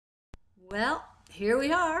Well, here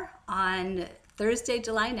we are on Thursday,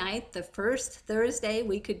 July 9th, the first Thursday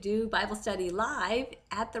we could do Bible study live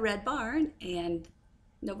at the Red Barn, and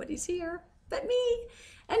nobody's here but me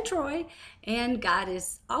and Troy, and God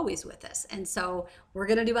is always with us. And so we're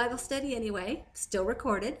going to do Bible study anyway, still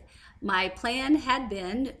recorded. My plan had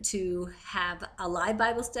been to have a live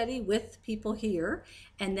Bible study with people here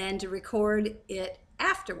and then to record it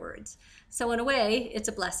afterwards. So in a way, it's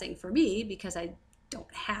a blessing for me because I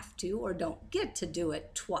don't have to or don't get to do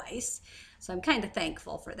it twice. So I'm kind of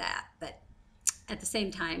thankful for that. But at the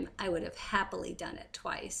same time, I would have happily done it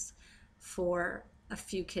twice for a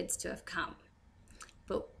few kids to have come.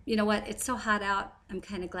 But you know what? It's so hot out. I'm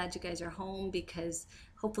kind of glad you guys are home because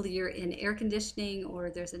hopefully you're in air conditioning or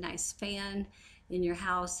there's a nice fan in your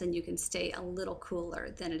house and you can stay a little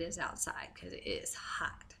cooler than it is outside because it is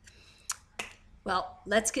hot. Well,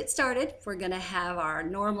 let's get started. We're going to have our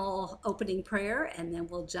normal opening prayer and then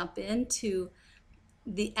we'll jump into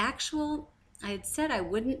the actual. I had said I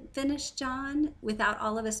wouldn't finish John without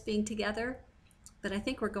all of us being together, but I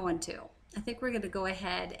think we're going to. I think we're going to go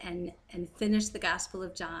ahead and finish the Gospel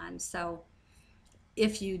of John. So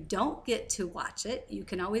if you don't get to watch it, you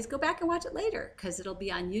can always go back and watch it later because it'll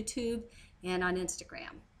be on YouTube and on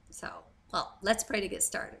Instagram. So, well, let's pray to get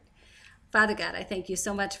started. Father God, I thank you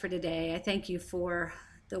so much for today. I thank you for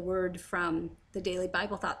the word from the daily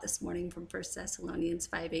Bible thought this morning from 1 Thessalonians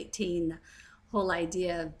 5:18, the whole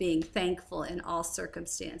idea of being thankful in all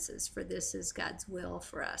circumstances, for this is God's will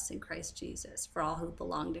for us in Christ Jesus, for all who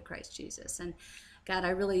belong to Christ Jesus. And God,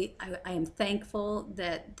 I am thankful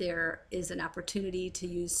that there is an opportunity to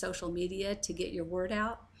use social media to get your word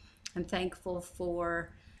out. I'm thankful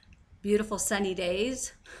for beautiful sunny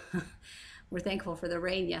days. We're thankful for the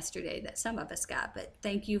rain yesterday that some of us got, but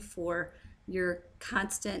thank you for your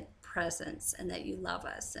constant presence and that you love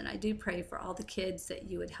us. And I do pray for all the kids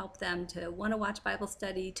that you would help them to want to watch Bible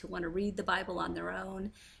study, to want to read the Bible on their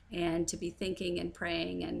own, and to be thinking and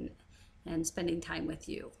praying and spending time with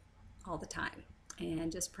you all the time.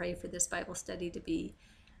 And just pray for this Bible study to be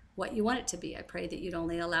what you want it to be. I pray that you'd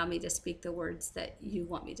only allow me to speak the words that you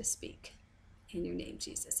want me to speak. In your name,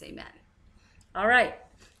 Jesus, amen. All right,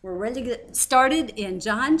 we're ready to get started in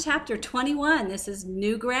John chapter 21. This is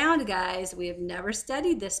new ground, guys. We have never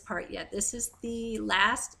studied this part yet. This is the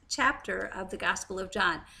last chapter of the Gospel of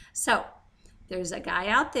John. So there's a guy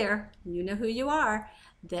out there, you know who you are,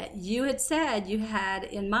 that you had said you had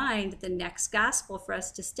in mind the next gospel for us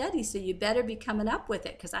to study. So you better be coming up with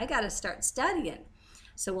it because I got to start studying.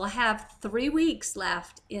 So we'll have 3 weeks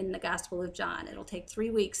left in the Gospel of John. It'll take 3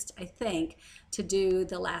 weeks, I think, to do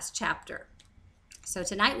the last chapter. So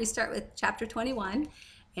tonight we start with chapter 21,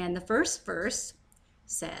 and the first verse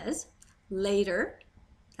says, later,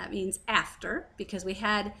 that means after, because we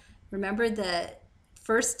had, remember the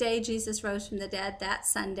first day Jesus rose from the dead, that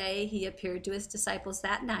Sunday, he appeared to his disciples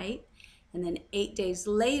that night, and then 8 days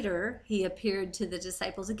later, he appeared to the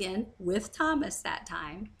disciples again with Thomas that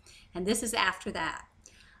time, and this is after that.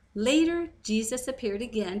 Later, Jesus appeared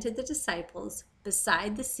again to the disciples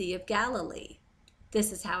beside the Sea of Galilee.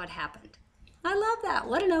 This is how it happened. I love that.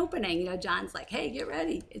 What an opening. You know, John's like, hey, get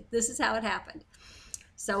ready. This is how it happened.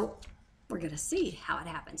 So we're going to see how it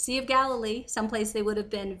happened. Sea of Galilee, someplace they would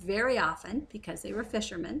have been very often because they were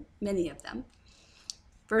fishermen, many of them.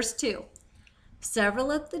 Verse 2,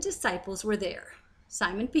 several of the disciples were there.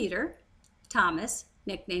 Simon Peter, Thomas,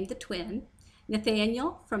 nicknamed the twin,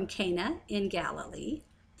 Nathanael from Cana in Galilee,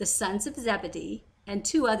 the sons of Zebedee, and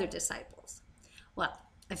 2 other disciples. Well,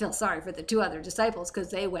 I feel sorry for the 2 other disciples because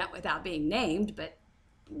they went without being named, but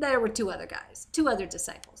there were 2 other guys, 2 other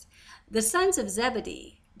disciples. The sons of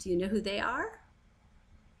Zebedee, do you know who they are?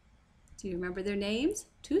 Do you remember their names?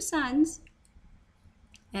 2 sons.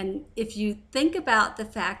 And if you think about the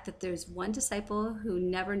fact that there's one disciple who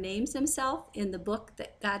never names himself in the book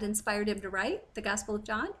that God inspired him to write, the Gospel of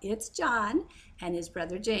John, it's John and his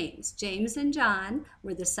brother James. James and John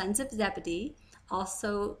were the sons of Zebedee,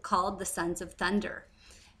 also called the sons of thunder.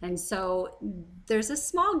 And so there's a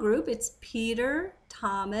small group. It's Peter,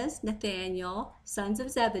 Thomas, Nathanael, sons of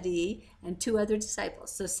Zebedee, and 2 other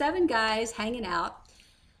disciples. So 7 guys hanging out.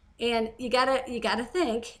 And you gotta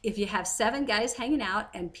think, if you have 7 guys hanging out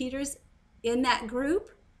and Peter's in that group,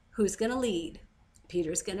 who's gonna lead?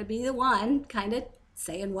 Peter's gonna be the one kind of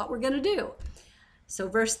saying what we're gonna do. So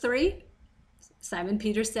verse 3, Simon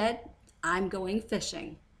Peter said, I'm going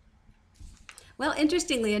fishing. Well,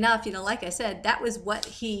 interestingly enough, you know, like I said, that was what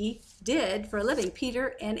he did for a living.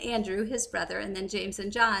 Peter and Andrew, his brother, and then James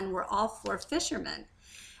and John were all 4 fishermen.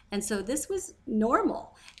 And so this was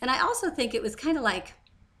normal. And I also think it was kind of like,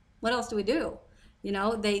 what else do we do? You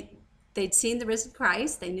know, they'd seen the risen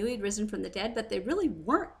Christ. They knew he'd risen from the dead, but they really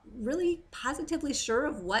weren't really positively sure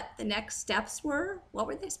of what the next steps were. What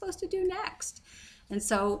were they supposed to do next? And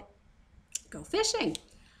so, go fishing.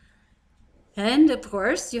 And of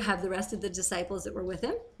course, you have the rest of the disciples that were with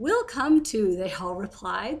him. We'll come too, they all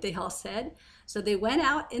replied. They all said. So they went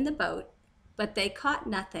out in the boat, but they caught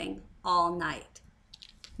nothing all night.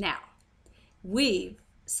 Now,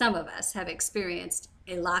 some of us have experienced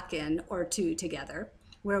a lock-in or two together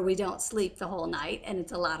where we don't sleep the whole night, and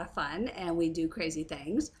it's a lot of fun, and we do crazy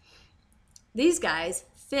things. These guys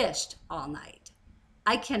fished all night.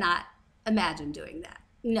 I cannot imagine doing that.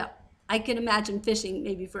 No. I can imagine fishing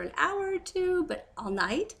maybe for an hour or two, but all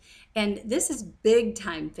night. And this is big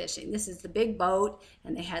time fishing. This is the big boat,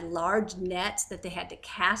 and they had large nets that they had to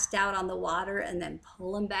cast out on the water and then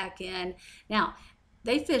pull them back in. Now,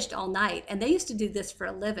 they fished all night, and they used to do this for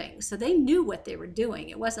a living, so they knew what they were doing.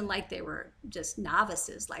 It wasn't like they were just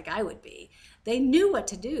novices like I would be. They knew what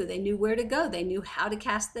to do. They knew where to go. They knew how to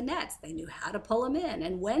cast the nets. They knew how to pull them in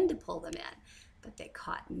and when to pull them in, but they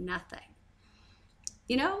caught nothing.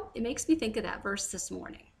 You know, it makes me think of that verse this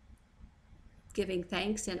morning, giving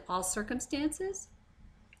thanks in all circumstances.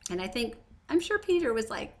 And I'm sure Peter was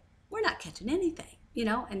like, we're not catching anything, you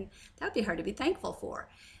know, and that would be hard to be thankful for.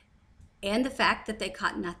 And the fact that they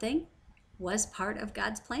caught nothing was part of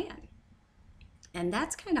God's plan. And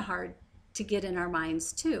that's kind of hard to get in our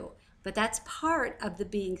minds too. But that's part of the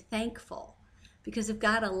being thankful, because if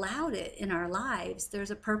God allowed it in our lives,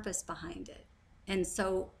 there's a purpose behind it. And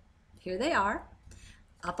so here they are,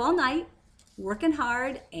 up all night, working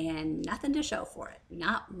hard, and nothing to show for it.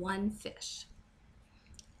 Not one fish.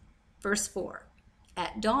 Verse 4.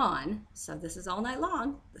 At dawn, so this is all night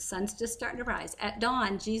long, the sun's just starting to rise. At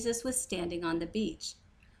dawn, Jesus was standing on the beach,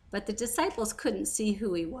 but the disciples couldn't see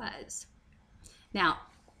who he was. Now,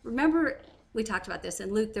 remember we talked about this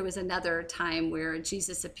in Luke. There was another time where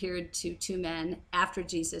Jesus appeared to two men after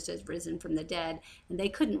Jesus had risen from the dead, and they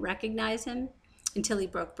couldn't recognize him until he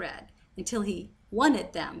broke bread, until he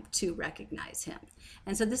wanted them to recognize him.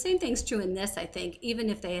 And so the same thing's true in this, I think. Even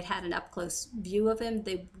if they had had an up-close view of him,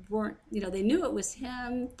 they weren't, they knew it was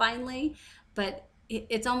him finally, but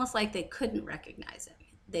it's almost like they couldn't recognize him.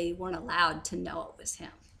 They weren't allowed to know it was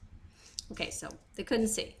him. Okay, so they couldn't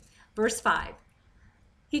see. Verse 5,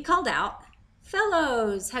 he called out,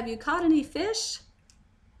 "Fellows, have you caught any fish?"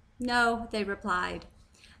 "No," they replied.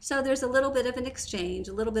 So there's a little bit of an exchange,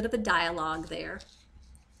 a little bit of a dialogue there.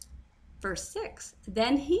 Verse 6,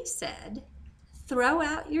 then he said, "Throw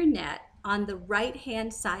out your net on the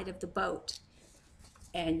right-hand side of the boat,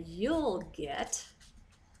 and you'll get,"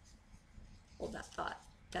 hold that thought,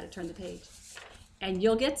 gotta turn the page, "and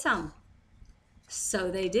you'll get some."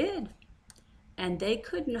 So they did, and they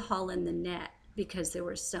couldn't haul in the net because there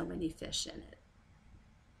were so many fish in it.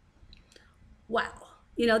 Wow,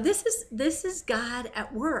 this is God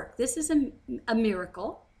at work. This is a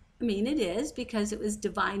miracle. I mean, it is, because it was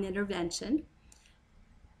divine intervention.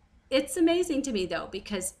 It's amazing to me, though,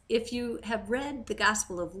 because if you have read the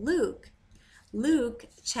Gospel of Luke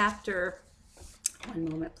chapter, one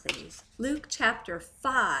moment, please. Luke chapter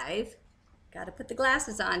 5, got to put the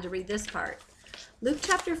glasses on to read this part. Luke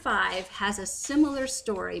chapter 5 has a similar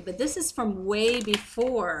story, but this is from way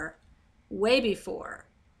before,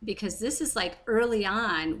 because this is like early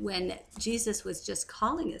on when Jesus was just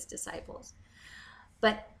calling his disciples.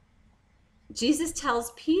 But Jesus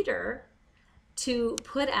tells Peter to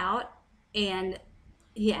put out, and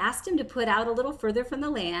he asked him to put out a little further from the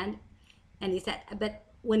land. And he said,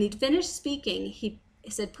 but when he'd finished speaking, he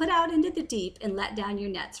said, "Put out into the deep and let down your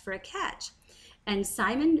nets for a catch." And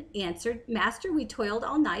Simon answered, "Master, we toiled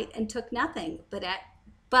all night and took nothing, but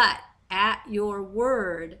at your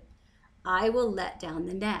word, I will let down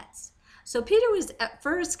the nets." So Peter was at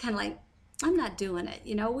first kind of like, I'm not doing it.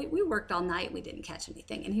 We worked all night. We didn't catch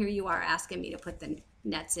anything. And here you are asking me to put the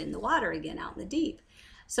nets in the water again out in the deep.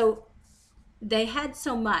 So they had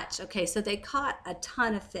so much. Okay, so they caught a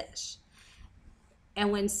ton of fish.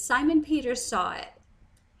 And when Simon Peter saw it,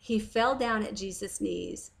 he fell down at Jesus'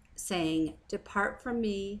 knees, saying, "Depart from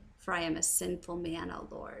me, for I am a sinful man, O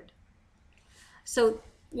Lord." So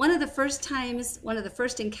one of the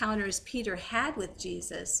first encounters Peter had with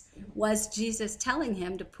Jesus was Jesus telling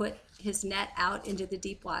him to put his net out into the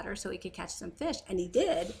deep water so he could catch some fish, and he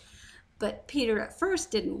did. But Peter at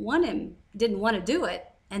first didn't want to do it,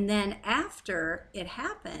 and then after it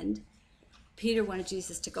happened, Peter wanted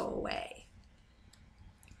Jesus to go away.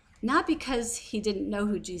 Not because he didn't know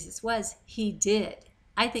who Jesus was, he did.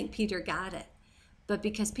 I think Peter got it, but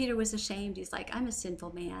because Peter was ashamed, he's like, "I'm a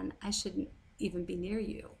sinful man. I shouldn't even be near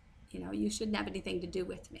you. You shouldn't have anything to do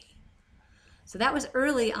with me." So that was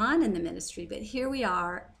early on in the ministry, but here we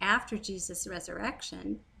are after Jesus'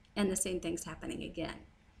 resurrection, and the same thing's happening again.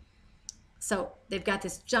 So they've got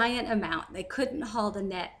this giant amount. They couldn't haul the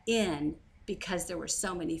net in because there were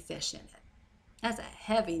so many fish in it. That's a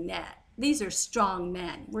heavy net. These are strong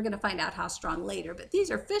men. We're going to find out how strong later, but these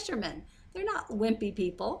are fishermen. They're not wimpy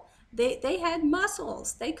people. They had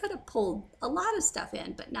muscles. They could have pulled a lot of stuff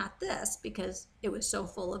in, but not this because it was so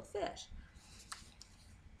full of fish.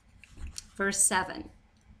 Verse 7.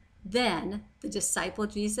 Then the disciple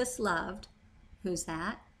Jesus loved, who's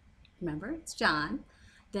that? Remember, it's John.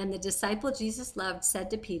 Then the disciple Jesus loved said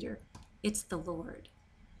to Peter, "It's the Lord."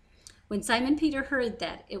 When Simon Peter heard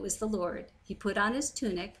that it was the Lord, he put on his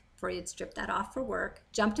tunic, for he had stripped that off for work,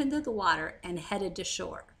 jumped into the water, and headed to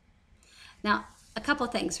shore. Now, a couple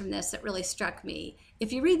things from this that really struck me.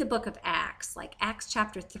 If you read the book of Acts, like Acts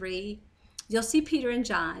chapter 3, you'll see Peter and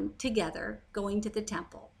John together going to the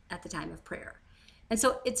temple at the time of prayer. And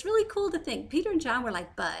so it's really cool to think Peter and John were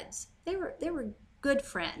like buds. They were good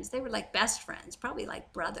friends. They were like best friends, probably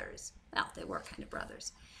like brothers. Well, they were kind of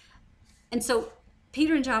brothers. And so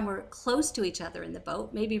Peter and John were close to each other in the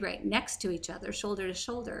boat, maybe right next to each other, shoulder to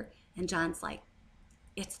shoulder. And John's like,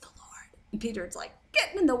 "It's the Lord." And Peter's like,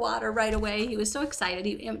 getting in the water right away. He was so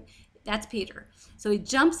excited. That's Peter. So he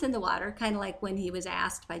jumps in the water, kind of like when he was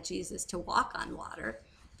asked by Jesus to walk on water.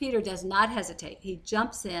 Peter does not hesitate. He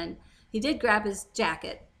jumps in. He did grab his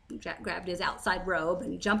jacket, grabbed his outside robe,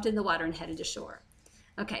 and jumped in the water and headed to shore.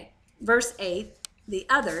 Okay, verse 8, the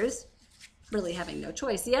others, really having no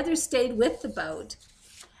choice, the others stayed with the boat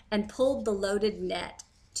and pulled the loaded net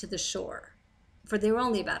to the shore, for they were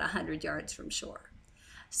only about 100 yards from shore.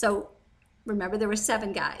 So remember, there were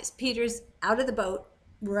 7 guys. Peter's out of the boat,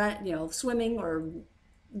 swimming or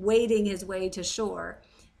wading his way to shore,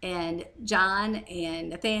 and John and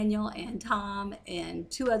Nathanael and Tom and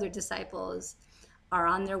 2 other disciples are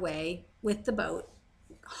on their way with the boat,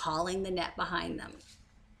 hauling the net behind them.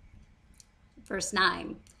 Verse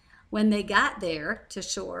 9, when they got there to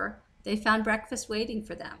shore, they found breakfast waiting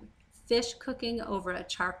for them, fish cooking over a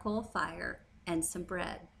charcoal fire and some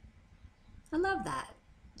bread. I love that.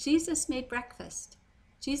 Jesus made breakfast.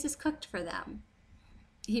 Jesus cooked for them.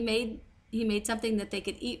 He made something that they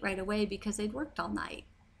could eat right away because they'd worked all night.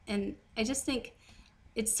 And I just think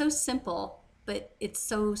it's so simple, but it's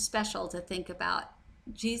so special to think about.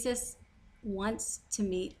 Jesus wants to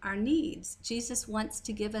meet our needs. Jesus wants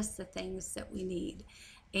to give us the things that we need.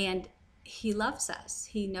 And he loves us.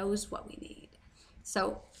 He knows what we need.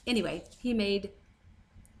 So anyway, he made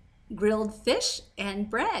grilled fish and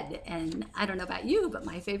bread. And I don't know about you, but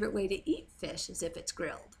my favorite way to eat fish is if it's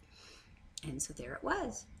grilled. And so there it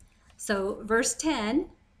was. So verse 10,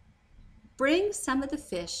 bring some of the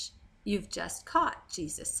fish you've just caught,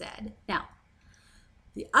 Jesus said. Now,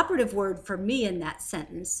 the operative word for me in that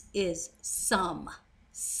sentence is some.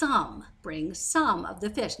 Some. Bring some of the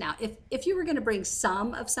fish. Now, if you were going to bring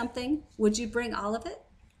some of something, would you bring all of it?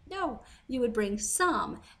 No, you would bring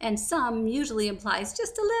some. And some usually implies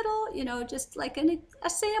just a little, just like a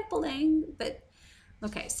sampling. But,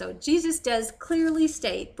 okay, so Jesus does clearly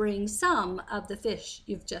state, bring some of the fish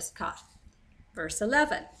you've just caught. Verse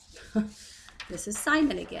 11. This is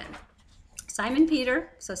Simon again. Simon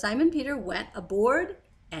Peter went aboard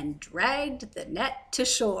and dragged the net to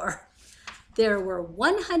shore. There were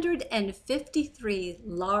 153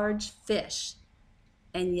 large fish,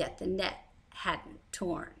 and yet the net hadn't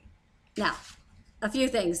torn. Now, a few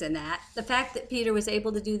things in that. The fact that Peter was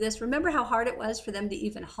able to do this, remember how hard it was for them to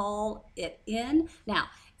even haul it in? Now,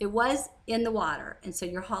 it was in the water, and so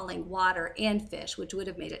you're hauling water and fish, which would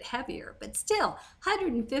have made it heavier. But still,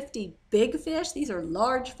 150 big fish. These are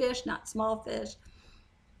large fish, not small fish.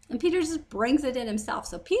 And Peter just brings it in himself.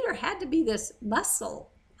 So Peter had to be this muscle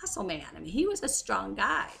man. I mean, he was a strong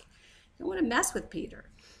guy. You don't want to mess with Peter.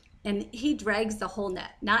 And he drags the whole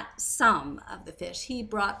net, not some of the fish. He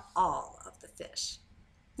brought all of the fish.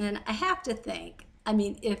 And I have to think,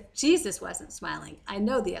 if Jesus wasn't smiling, I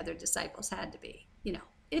know the other disciples had to be.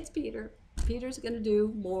 It's Peter. Peter's going to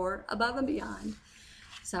do more above and beyond.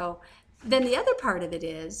 So then the other part of it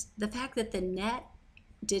is the fact that the net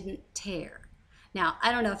didn't tear. Now,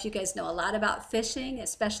 I don't know if you guys know a lot about fishing,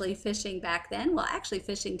 especially fishing back then. Well, actually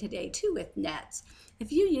fishing today too with nets.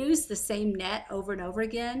 If you use the same net over and over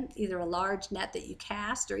again, either a large net that you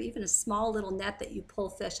cast or even a small little net that you pull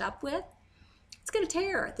fish up with, it's going to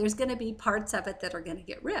tear. There's going to be parts of it that are going to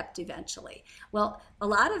get ripped eventually. Well, a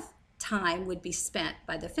lot of time would be spent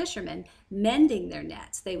by the fishermen mending their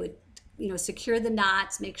nets. They would secure the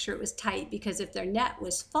knots, make sure it was tight, because if their net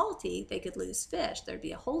was faulty, they could lose fish. There'd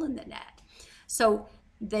be a hole in the net. So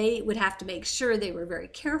they would have to make sure they were very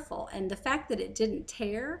careful. And the fact that it didn't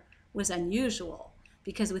tear was unusual,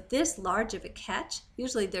 because with this large of a catch,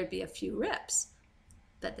 usually there'd be a few rips,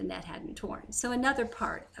 but the net hadn't torn. So another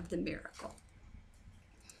part of the miracle.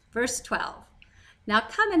 Verse 12, "Now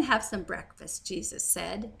come and have some breakfast," Jesus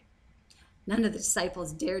said. None of the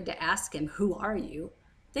disciples dared to ask him, "Who are you?"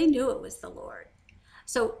 They knew it was the Lord.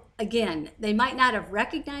 So again, they might not have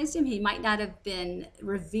recognized him. He might not have been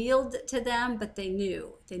revealed to them, but they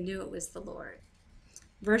knew. They knew it was the Lord.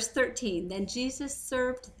 Verse 13, "Then Jesus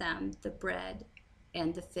served them the bread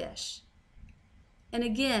and the fish." And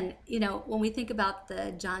again, when we think about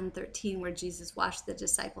the John 13 where Jesus washed the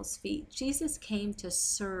disciples' feet, Jesus came to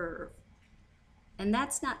serve. And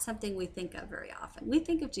that's not something we think of very often. We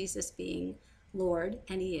think of Jesus being Lord,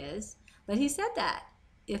 and he is, but he said that.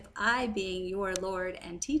 If I, being your Lord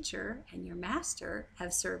and teacher and your master,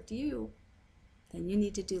 have served you, then you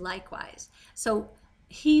need to do likewise. So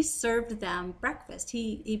he served them breakfast.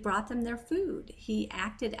 He brought them their food. He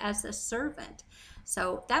acted as a servant.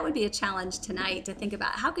 So that would be a challenge tonight to think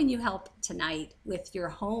about, how can you help tonight with your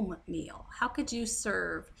home meal? How could you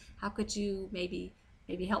serve? How could you maybe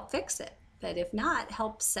help fix it? But if not,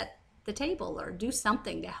 help set the table or do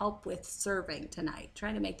something to help with serving tonight.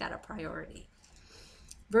 Try to make that a priority.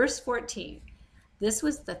 Verse 14, "This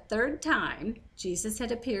was the third time Jesus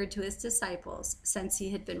had appeared to his disciples since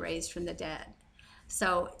he had been raised from the dead."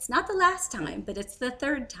 So it's not the last time, but it's the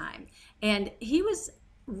third time. And he was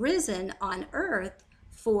risen on earth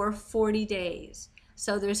for 40 days.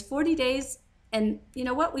 So there's 40 days. And you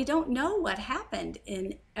know what? We don't know what happened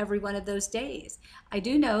in every one of those days. I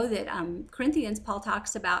do know that Corinthians, Paul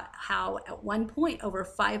talks about how at one point over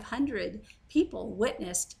 500 people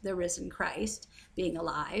witnessed the risen Christ being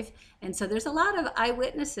alive. And so there's a lot of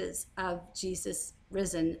eyewitnesses of Jesus'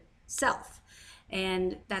 risen self.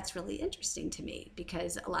 And that's really interesting to me,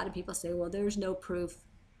 because a lot of people say, well, there's no proof.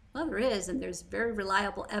 Well, there is, and there's very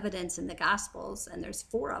reliable evidence in the Gospels, and there's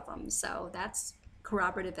 4 of them. So that's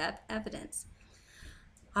corroborative evidence.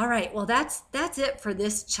 All right, well, that's it for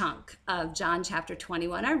this chunk of John chapter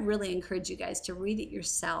 21. I really encourage you guys to read it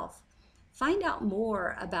yourself. Find out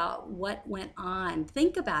more about what went on.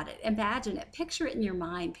 Think about it. Imagine it. Picture it in your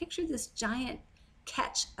mind. Picture this giant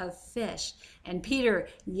catch of fish and Peter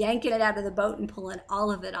yanking it out of the boat and pulling all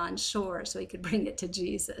of it on shore so he could bring it to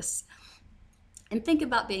Jesus. And think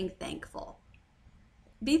about being thankful.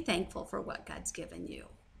 Be thankful for what God's given you,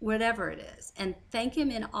 whatever it is, and thank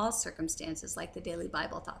him in all circumstances, like the daily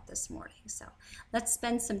Bible thought this morning. So let's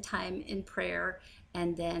spend some time in prayer,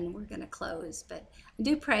 and then we're going to close. But I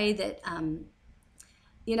do pray that,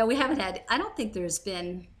 we haven't had, I don't think there's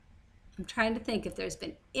been, I'm trying to think if there's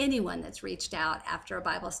been anyone that's reached out after a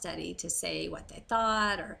Bible study to say what they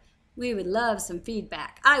thought, or we would love some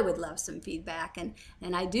feedback. I would love some feedback, and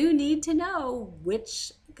I do need to know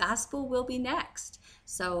which gospel will be next.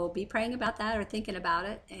 So be praying about that or thinking about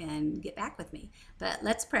it and get back with me. But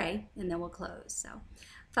let's pray, and then we'll close. So,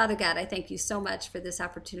 Father God, I thank you so much for this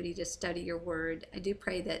opportunity to study your word. I do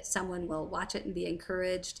pray that someone will watch it and be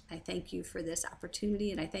encouraged. I thank you for this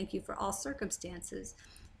opportunity, and I thank you for all circumstances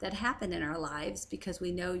that happen in our lives, because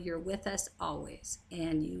we know you're with us always,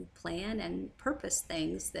 and you plan and purpose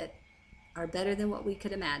things that are better than what we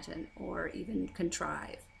could imagine or even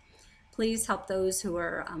contrive. Please help those who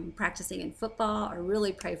are practicing in football, or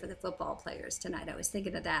really pray for the football players tonight. I was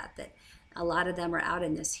thinking of that a lot of them are out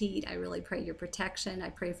in this heat. I really pray your protection. I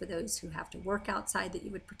pray for those who have to work outside, that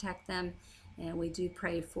you would protect them. And we do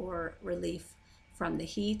pray for relief from the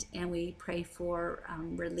heat, and we pray for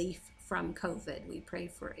relief from COVID. We pray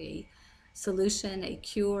for a solution, a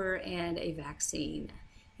cure, and a vaccine.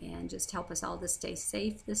 And just help us all to stay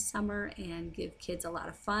safe this summer and give kids a lot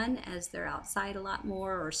of fun as they're outside a lot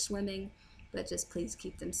more or swimming. But just please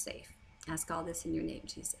keep them safe. Ask all this in your name,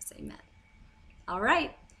 Jesus. Amen. All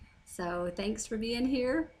right. So thanks for being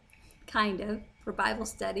here, for Bible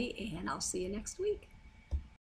study, and I'll see you next week.